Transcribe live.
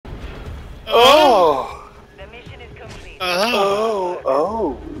Oh! The mission is complete. Oh!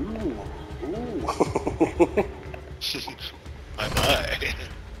 Oh! Ooh! Ooh! My.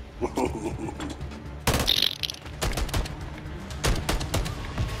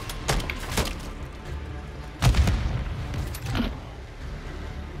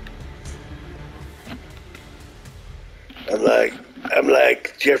 I'm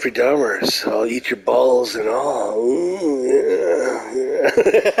like Jeffrey Dahmer, so I'll eat your balls and all. Ooh,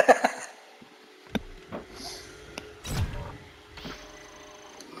 yeah.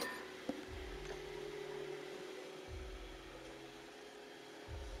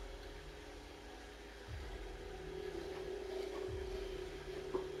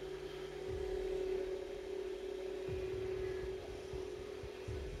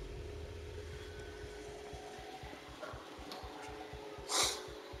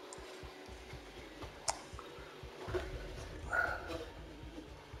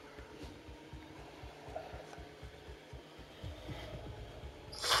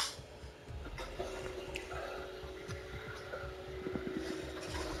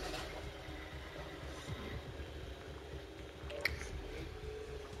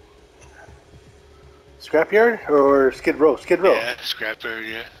 Scrapyard or Skid Row? Skid Row. Yeah, scrapyard.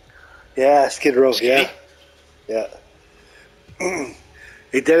 Yeah. Yeah, Skid Row. Skinny? Yeah. Yeah.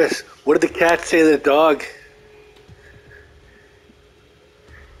 Hey Dennis, what did the cat say to the dog?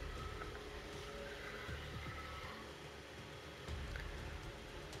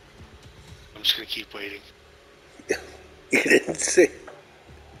 I'm just gonna keep waiting. You didn't say.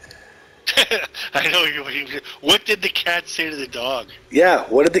 I know you. What did the cat say to the dog? Yeah,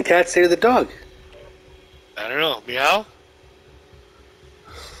 what did the cat say to the dog? I don't know. Meow.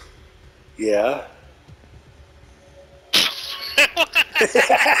 Yeah.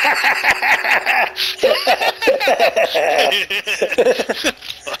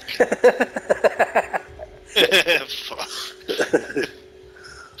 Fuck.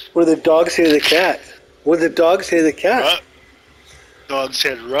 What did the dog say to the cat? What did the dog say to the cat? What? Dog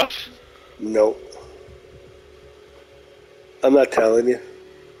said rough. No. I'm not telling you.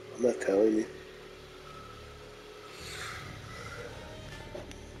 I'm not telling you.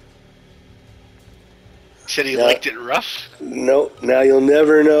 Said he No. liked it rough. No, now you'll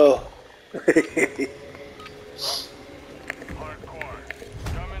never know. Hardcore.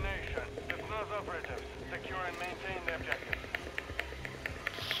 Domination. Hypnose operatives. Secure and maintain the objective.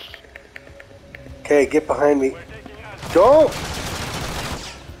 Okay, get behind me. We're taking Alpha. Don't!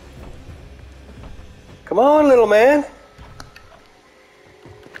 Come on, little man.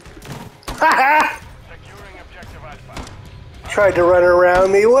 Ha Securing objective Alpha. Tried to run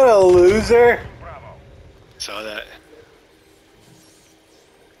around me. What a loser. Bravo. Saw that.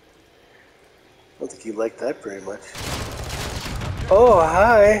 I don't think you like that very much. Oh,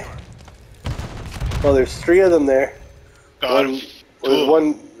 hi. Oh, there's three of them there. Got One, him. there's Cool.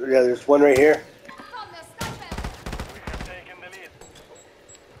 one. Yeah, there's one right here. We have taken the lead.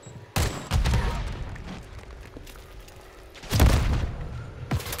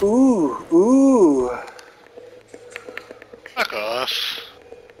 Ooh. Fuck off.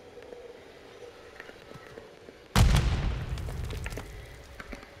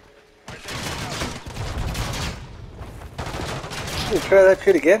 You try that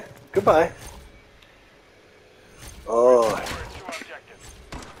shit again? Goodbye. Oh.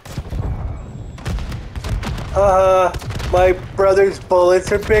 My brother's bullets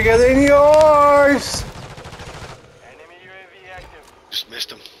are bigger than yours. Enemy UAV active. Just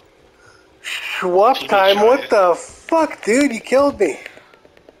missed him. Swap Teammate time? shot What it. the fuck, dude? You killed me.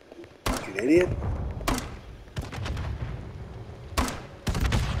 Fucking idiot.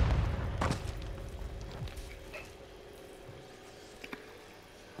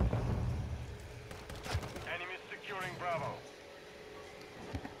 Enemy securing Bravo.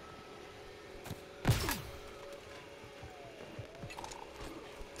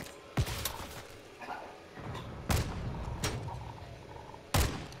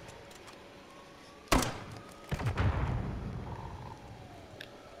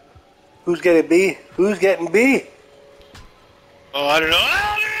 Who's getting B? Who's getting B? Oh, I don't know.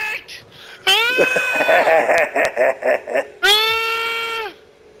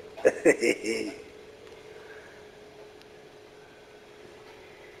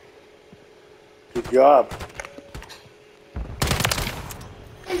 Good job.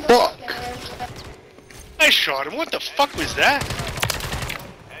 Fuck! I shot him. What the fuck was that?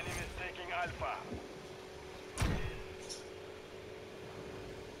 Enemy is taking Alpha.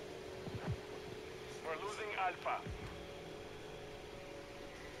 We're losing Alpha.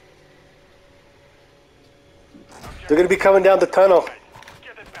 They're gonna be coming down the tunnel.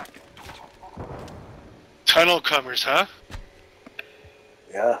 Get it back. Tunnel comers, huh?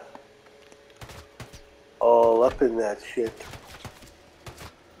 Yeah. All up in that shit.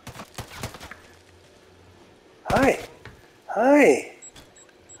 Hi. Hi.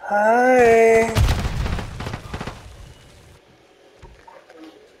 Hi.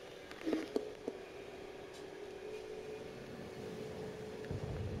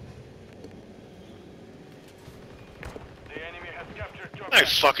 The enemy has captured your I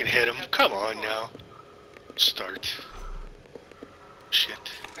fucking hit him. Come on now. Start.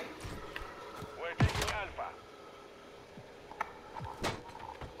 Shit. We're taking Alpha.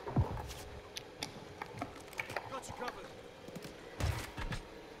 Got you covered.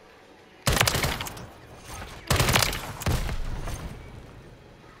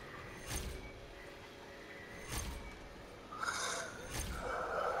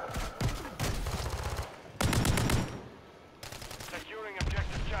 Securing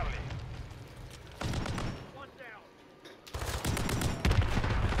objective Charlie. One down.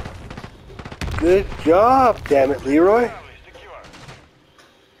 Good job, damn it, Leroy. Charlie secure.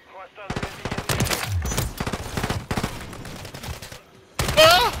 Hostile ready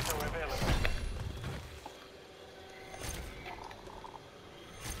Ah! so available.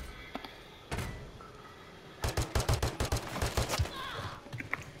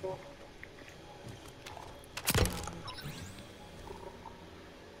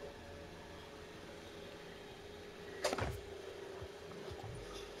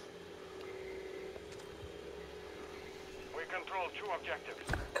 We control 2 objectives.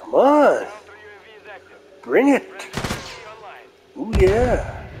 Come on. Counter UAV is active. Bring it. Friendly UAV online. Ooh,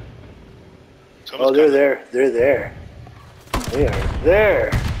 yeah. Someone's Oh, they're coming. there. They're there. They are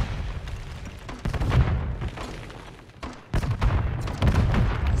there.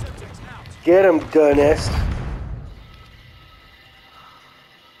 Get him, Gunnest.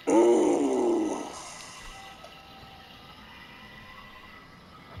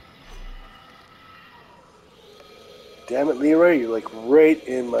 Damn it, Leroy, you're like right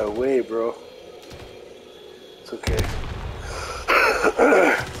in my way, bro. It's okay.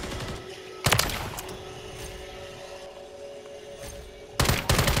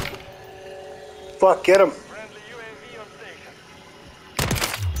 Fuck, get him. Friendly UAV on station.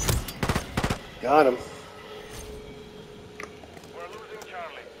 Got him. We're losing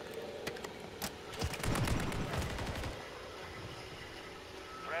Charlie.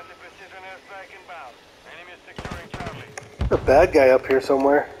 Friendly precision airstrike inbound. Enemy securing Charlie. There's a bad guy up here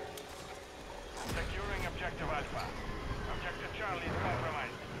somewhere. Securing objective Alpha. Objective Charlie is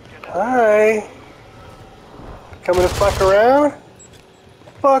compromised. Get it. Hi. Coming to fuck around?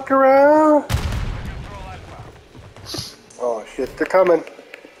 Fuck around? Control Alpha. Oh shit, they're coming.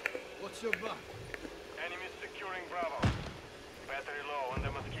 What's your buck? Enemy securing Bravo. Battery low on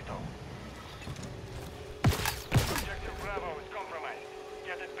the Mosquito. Objective Bravo is compromised.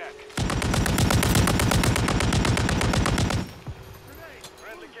 Get it back.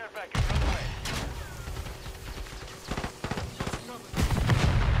 Friendly care package on the way.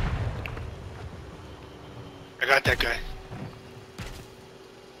 I got that guy.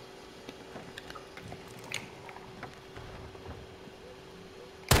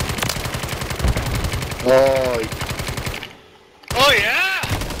 Oh, Oh yeah!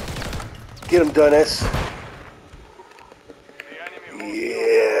 get him, Dunnis. The enemy holds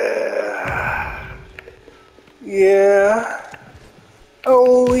Yeah. Yeah.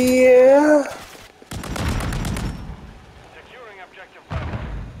 Oh yeah. securing objective Bravo.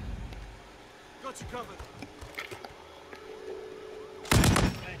 Got you covered.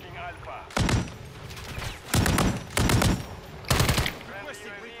 Taking Alpha. Friendly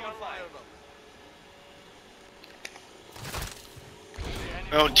UAV online.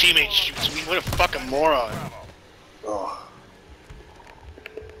 My own teammate shoots me. What a fucking moron. Bravo. Oh.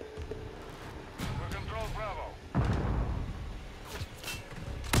 We control Bravo.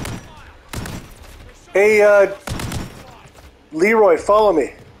 Hey, Leroy, follow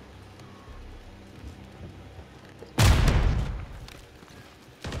me.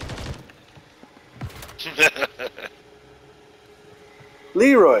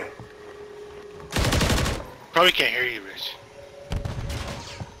 Leroy. Probably can't hear you, Rich.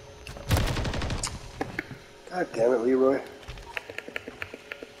 God damn it, Leroy.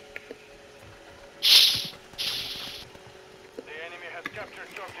 The enemy has captured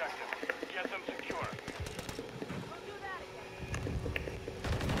two objectives. Get them secure.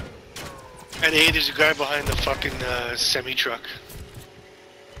 And hey, there's a guy behind the fucking semi-truck.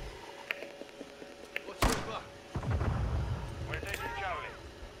 What's your buck? We're taking Charlie.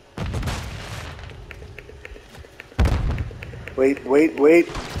 Wait.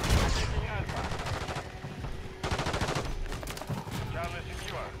 Taking Alpha.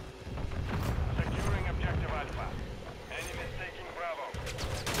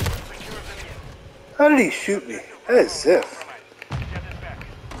 did he shoot me? That is Ziff. Get it back.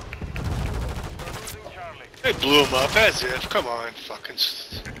 We're losing Charlie. I blew him up as if. Come on, fucking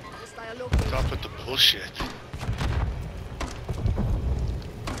Hostile located. stop with the bullshit.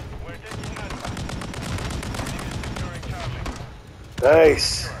 We're taking Alpha. Enemy securing Charlie.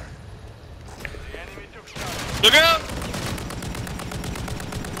 Nice. The enemy took Charlie. Look out!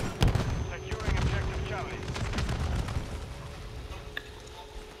 Securing objective Charlie.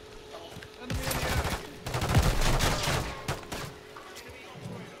 Enemy in the area.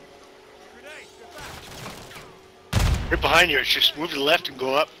 Grenade, get back. Right behind you. Just move to the left and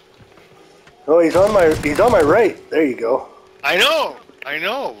go up. Oh, he's on my right. There you go. I know. I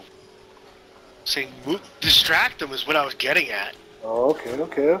know. Saying move, distract them is what I was getting at. Oh,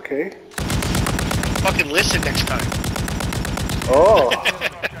 okay. Fucking listen next time. Oh,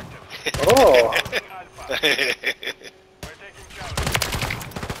 oh. Alpha. We're taking Charlie.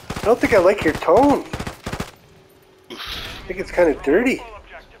 I don't think I like your tone. I think it's kind of dirty. All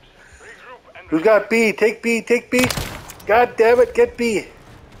objectives. Regroup and Who's got B? Take B, take B. God damn it, get B.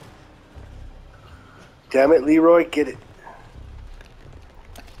 Damn it, Leroy, get it.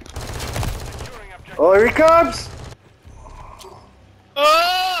 securing objective. Oh, here he comes.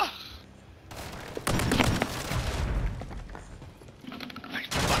 Ah! I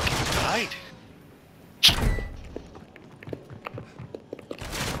fucking died.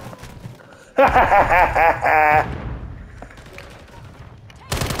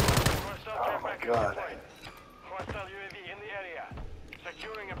 Hostile Oh my jetpack God. deployed. Hostile UAV in the area.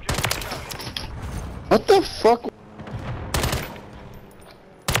 Securing objective Charlie. What the fuck?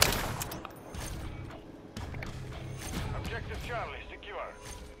 Objective Charlie secure.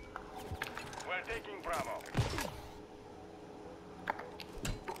 We're taking Bravo.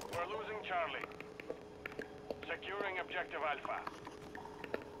 We're losing Charlie. Securing objective Alpha.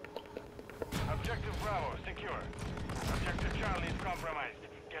 Objective Bravo secure. Objective Charlie is compromised.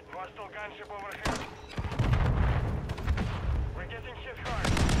 Get hostile gunship overhead. We're getting hit hard.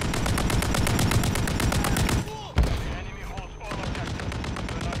 The enemy holds all objectives.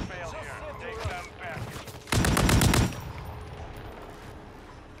 Do not fail here. Take them back.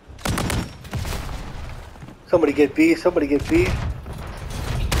 Somebody get B, somebody get B.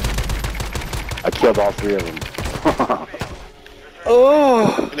 I killed all three of them.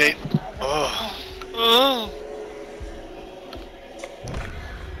 Oh, And they, oh, oh.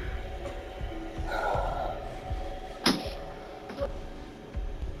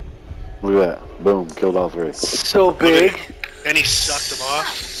 Look at that. Boom. Killed all three. so big. And he sucked them off.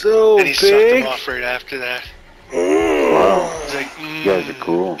 So And he sucked big. them off right after that. Wow. He's like, You guys are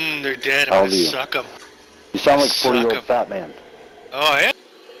cool. They're dead. How I'm old gonna are you? suck them. You sound like a Suck 40-year-old 'em. fat man. Oh, yeah?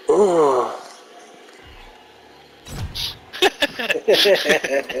 Oh.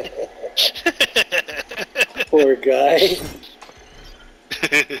 Poor guy.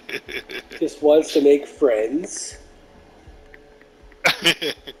 Just wants to make friends.